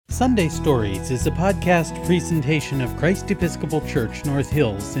Sunday Stories is a podcast presentation of Christ Episcopal Church, North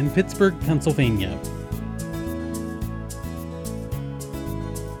Hills in Pittsburgh, Pennsylvania.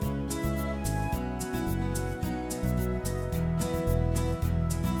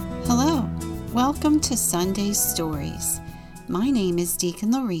 Hello, welcome to Sunday Stories. My name is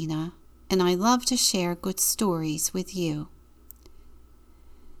Deacon Lorena, and I love to share good stories with you.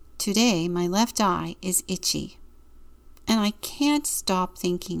 Today, my left eye is itchy, and I can't stop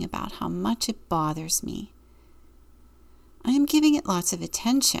thinking about how much it bothers me. I am giving it lots of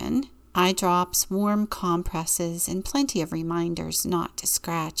attention, eye drops, warm compresses, and plenty of reminders not to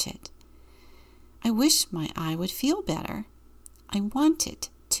scratch it. I wish my eye would feel better. I want it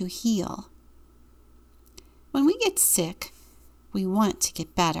to heal. When we get sick, we want to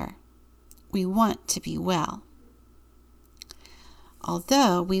get better. We want to be well.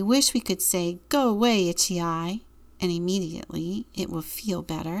 Although we wish we could say, "Go away, itchy eye," and immediately it will feel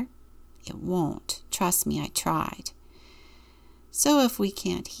better, it won't. Trust me, I tried. So if we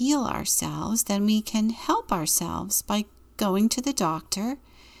can't heal ourselves, then we can help ourselves by going to the doctor,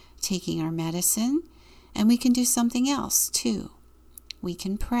 taking our medicine, and we can do something else too. We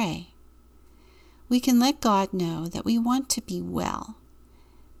can pray. We can let God know that we want to be well,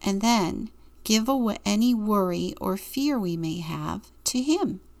 and then give away any worry or fear we may have to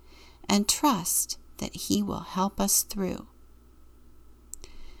Him, and trust that He will help us through.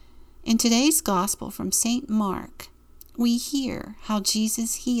 In today's Gospel from St. Mark, we hear how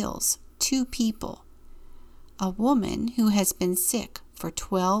Jesus heals two people, a woman who has been sick for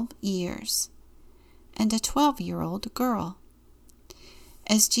 12 years, and a 12-year-old girl.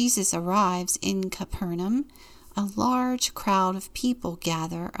 As Jesus arrives in Capernaum, a large crowd of people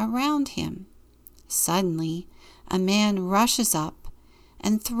gather around Him. Suddenly, a man rushes up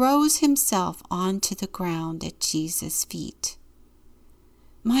and throws himself onto the ground at Jesus' feet.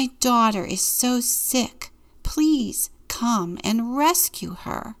 "My daughter is so sick. Please come and rescue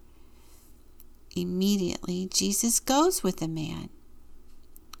her." Immediately, Jesus goes with the man.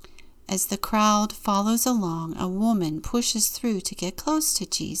 As the crowd follows along, a woman pushes through to get close to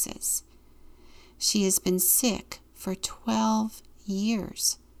Jesus. She has been sick for 12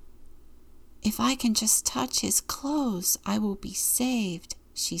 years. "If I can just touch His clothes, I will be saved,"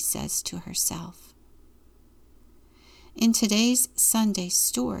 she says to herself. In today's Sunday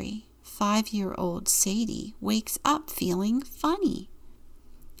story, 5-year-old Sadie wakes up feeling funny.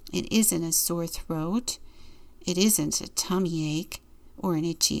 It isn't a sore throat. It isn't a tummy ache or an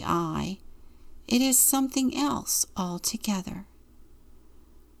itchy eye. It is something else altogether.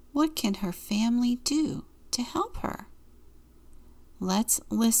 What can her family do to help her? Let's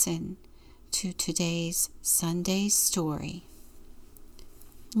listen to today's Sunday story.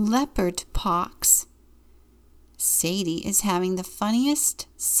 Leopardpox. Sadie is having the funniest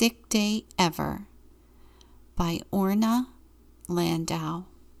sick day ever. By Orna Landau.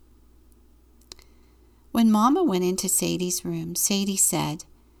 When Mama went into Sadie's room, Sadie said,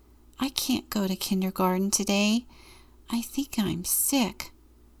 "I can't go to kindergarten today. I think I'm sick."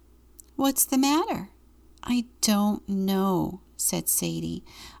 "What's the matter?" "I don't know," said Sadie.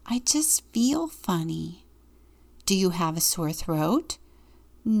 "I just feel funny." "Do you have a sore throat?"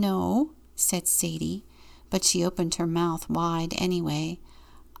 "No," said Sadie, but she opened her mouth wide anyway.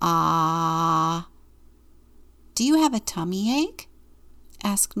 "Ah." "Do you have a tummy ache?"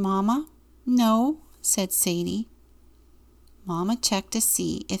 asked Mama. "No," said Sadie. Mama checked to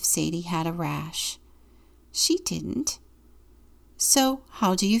see if Sadie had a rash. She didn't. "So,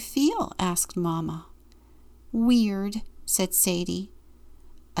 how do you feel?" asked Mama. "Weird," said Sadie.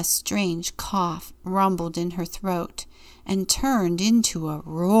 A strange cough rumbled in her throat and turned into a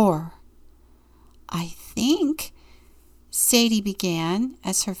roar. "I think," Sadie began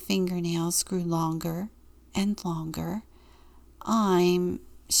as her fingernails grew longer and longer.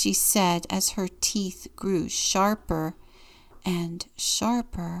 She said as her teeth grew sharper and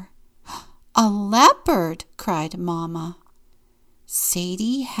sharper. "A leopard!" cried Mama.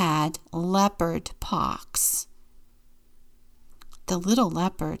 Sadie had leopardpox. The little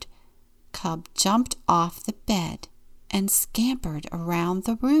leopard cub jumped off the bed and scampered around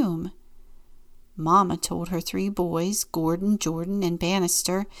the room. Mama told her 3 boys, Gordon, Jordan, and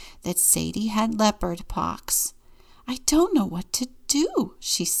Bannister, that Sadie had leopardpox. "I don't know what to do,"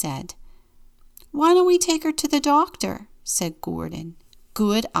 she said. "Why don't we take her to the doctor?" said Gordon.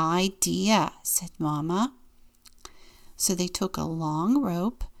 "Good idea," said Mama. So they took a long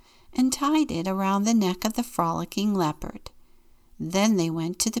rope and tied it around the neck of the frolicking leopard. Then they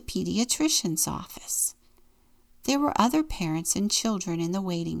went to the pediatrician's office. There were other parents and children in the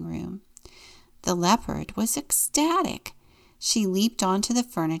waiting room. The leopard was ecstatic. She leaped onto the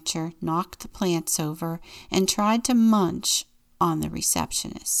furniture, knocked the plants over, and tried to munch on the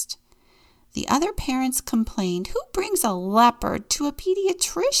receptionist. The other parents complained, "Who brings a leopard to a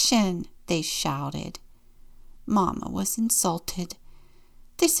pediatrician?" they shouted. Mama was insulted.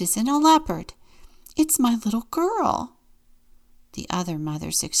 "This isn't a leopard. It's my little girl." The other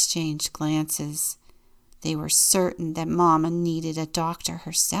mothers exchanged glances. They were certain that Mama needed a doctor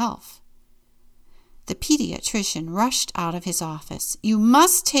herself. The pediatrician rushed out of his office. "You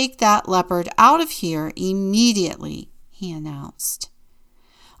must take that leopard out of here immediately," he announced.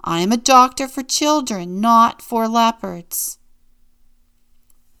 "I am a doctor for children, not for leopards."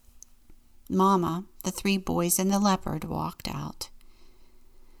 Mama, the 3 boys, and the leopard walked out.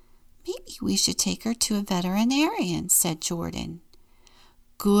 "Maybe we should take her to a veterinarian," said Jordan.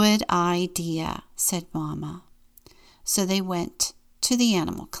 "Good idea," said Mama. So they went to the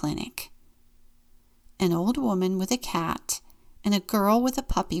animal clinic. An old woman with a cat and a girl with a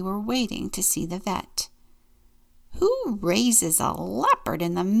puppy were waiting to see the vet. "Who raises a leopard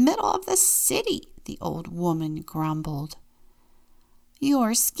in the middle of the city?" the old woman grumbled.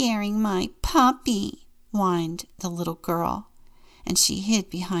 "You're scaring my puppy," whined the little girl, and she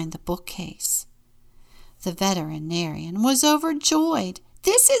hid behind the bookcase. The veterinarian was overjoyed.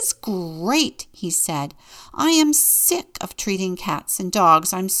 "This is great," he said. "I am sick of treating cats and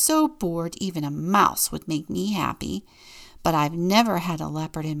dogs. I'm so bored even a mouse would make me happy. But I've never had a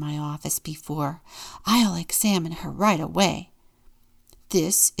leopard in my office before. I'll examine her right away."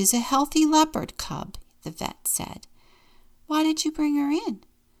 "This is a healthy leopard cub," the vet said. "Why did you bring her in?"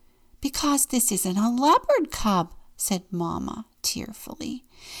 "Because this isn't a leopard cub," said Mama tearfully.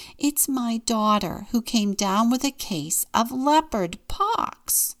 "It's my daughter who came down with a case of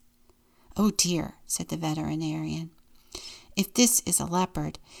Leopardpox." "Oh dear," said the veterinarian. "If this is a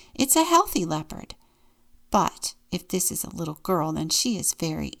leopard, it's a healthy leopard. But if this is a little girl, then she is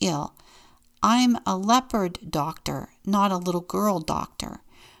very ill. I'm a leopard doctor, not a little girl doctor.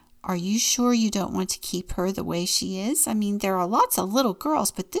 Are you sure you don't want to keep her the way she is? I mean, there are lots of little girls,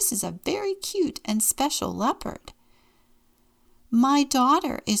 but this is a very cute and special leopard." "My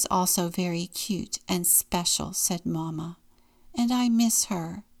daughter is also very cute and special," said Mama, "and I miss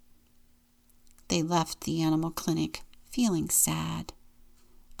her." They left the animal clinic feeling sad.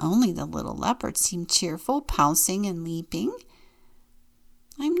 Only the little leopard seemed cheerful, pouncing and leaping.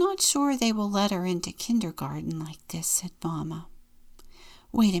 "I'm not sure they will let her into kindergarten like this," said Mama.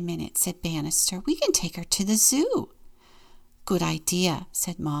 "Wait a minute," said Bannister. "We can take her to the zoo." "Good idea,"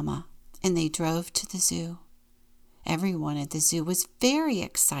 said Mama, and they drove to the zoo. Everyone at the zoo was very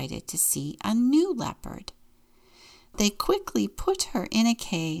excited to see a new leopard. They quickly put her in a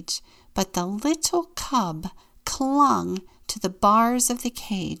cage, but the little cub clung to the bars of the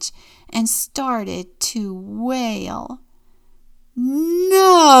cage and started to wail.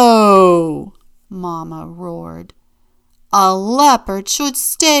 "No!" Mama roared. "A leopard should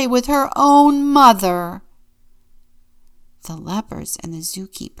stay with her own mother." The leopards and the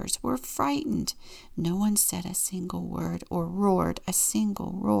zookeepers were frightened. No one said a single word or roared a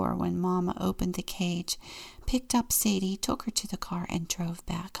single roar when Mama opened the cage, picked up Sadie, took her to the car, and drove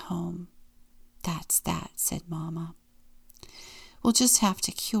back home. "That's that," said Mama. "We'll just have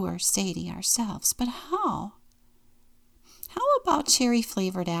to cure Sadie ourselves. But how?" "How about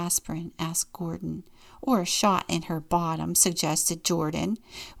cherry-flavored aspirin?" asked Gordon. "Or a shot in her bottom," suggested Jordan.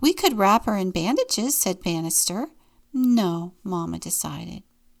 "We could wrap her in bandages," said Bannister. "No," Mama decided.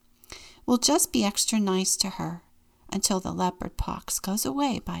 "We'll just be extra nice to her until the leopard pox goes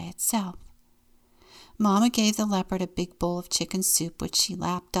away by itself." Mama gave the leopard a big bowl of chicken soup, which she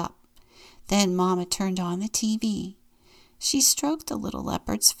lapped up. Then Mama turned on the TV. She stroked the little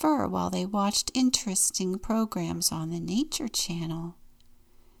leopard's fur while they watched interesting programs on the Nature Channel.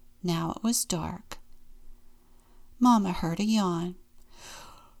 Now it was dark. Mama heard a yawn.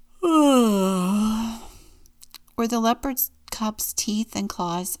 Were the leopard cub's teeth and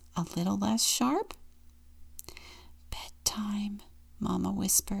claws a little less sharp? "Bedtime," Mama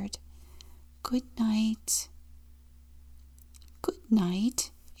whispered. "Good night." "Good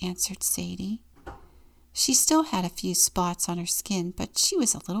night," answered Sadie. She still had a few spots on her skin, but she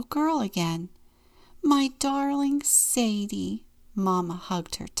was a little girl again. "My darling Sadie," Mama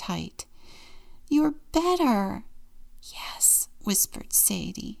hugged her tight. "You're better." "Yes," whispered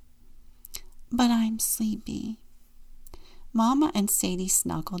Sadie. "But I'm sleepy." Mama and Sadie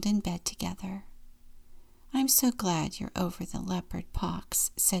snuggled in bed together. "I'm so glad you're over the leopard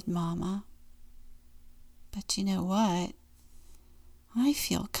pox," said Mama. "But you know what? I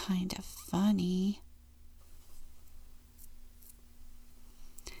feel kind of funny."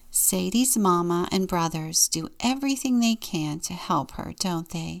 Sadie's mama and brothers do everything they can to help her, don't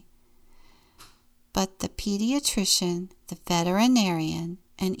they? But the pediatrician, the veterinarian,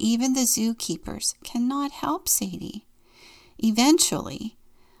 and even the zookeepers cannot help Sadie. Eventually,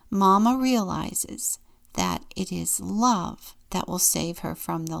 Mama realizes that it is love that will save her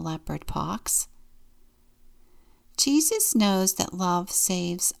from the leopardpox. Jesus knows that love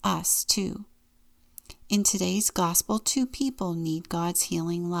saves us too. In today's gospel, 2 people need God's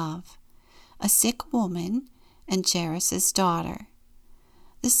healing love: a sick woman and Jairus' daughter.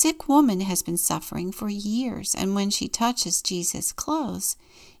 The sick woman has been suffering for years, and when she touches Jesus' clothes,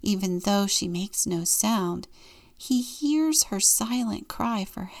 even though she makes no sound, he hears her silent cry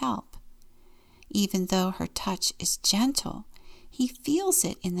for help. Even though her touch is gentle, he feels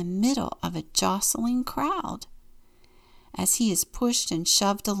it in the middle of a jostling crowd. As he is pushed and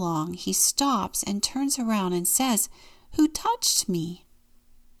shoved along, he stops and turns around and says, "Who touched me?"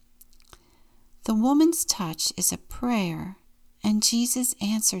 The woman's touch is a prayer, and Jesus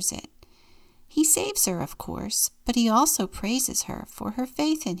answers it. He saves her, of course, but he also praises her for her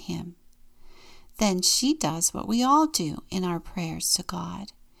faith in him. Then she does what we all do in our prayers to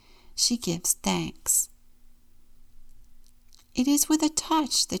God. She gives thanks. It is with a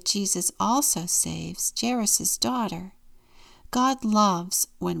touch that Jesus also saves Jairus' daughter. God loves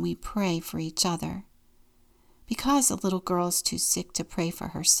when we pray for each other. Because the little girl is too sick to pray for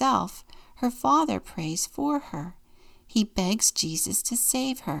herself, her father prays for her. He begs Jesus to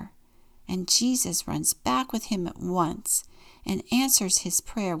save her, and Jesus runs back with him at once and answers his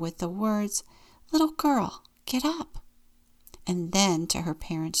prayer with the words, "Little girl, get up." And then, to her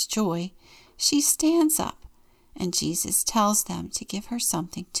parents' joy, she stands up, and Jesus tells them to give her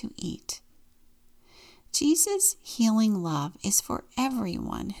something to eat. Jesus' healing love is for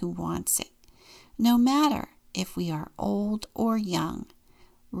everyone who wants it, no matter if we are old or young,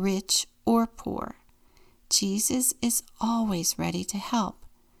 rich or poor. Jesus is always ready to help,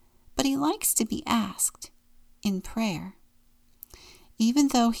 but he likes to be asked in prayer. Even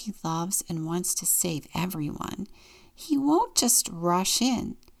though he loves and wants to save everyone, he won't just rush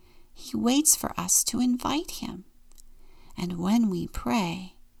in. He waits for us to invite him. And when we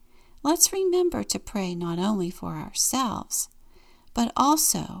pray, let's remember to pray not only for ourselves, but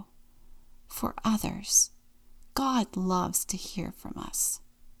also for others. God loves to hear from us.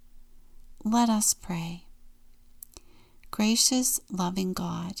 Let us pray. Gracious, loving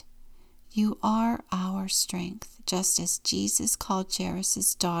God, you are our strength, just as Jesus called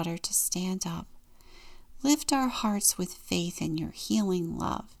Jairus' daughter to stand up. Lift our hearts with faith in your healing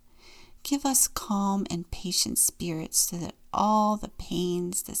love. Give us calm and patient spirits so that all the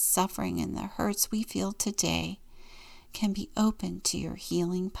pains, the suffering, and the hurts we feel today can be open to your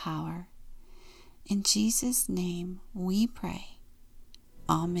healing power. In Jesus' name we pray.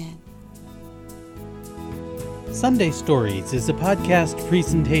 Amen. Sunday Stories is a podcast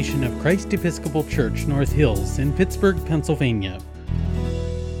presentation of Christ Episcopal Church, North Hills in Pittsburgh, Pennsylvania.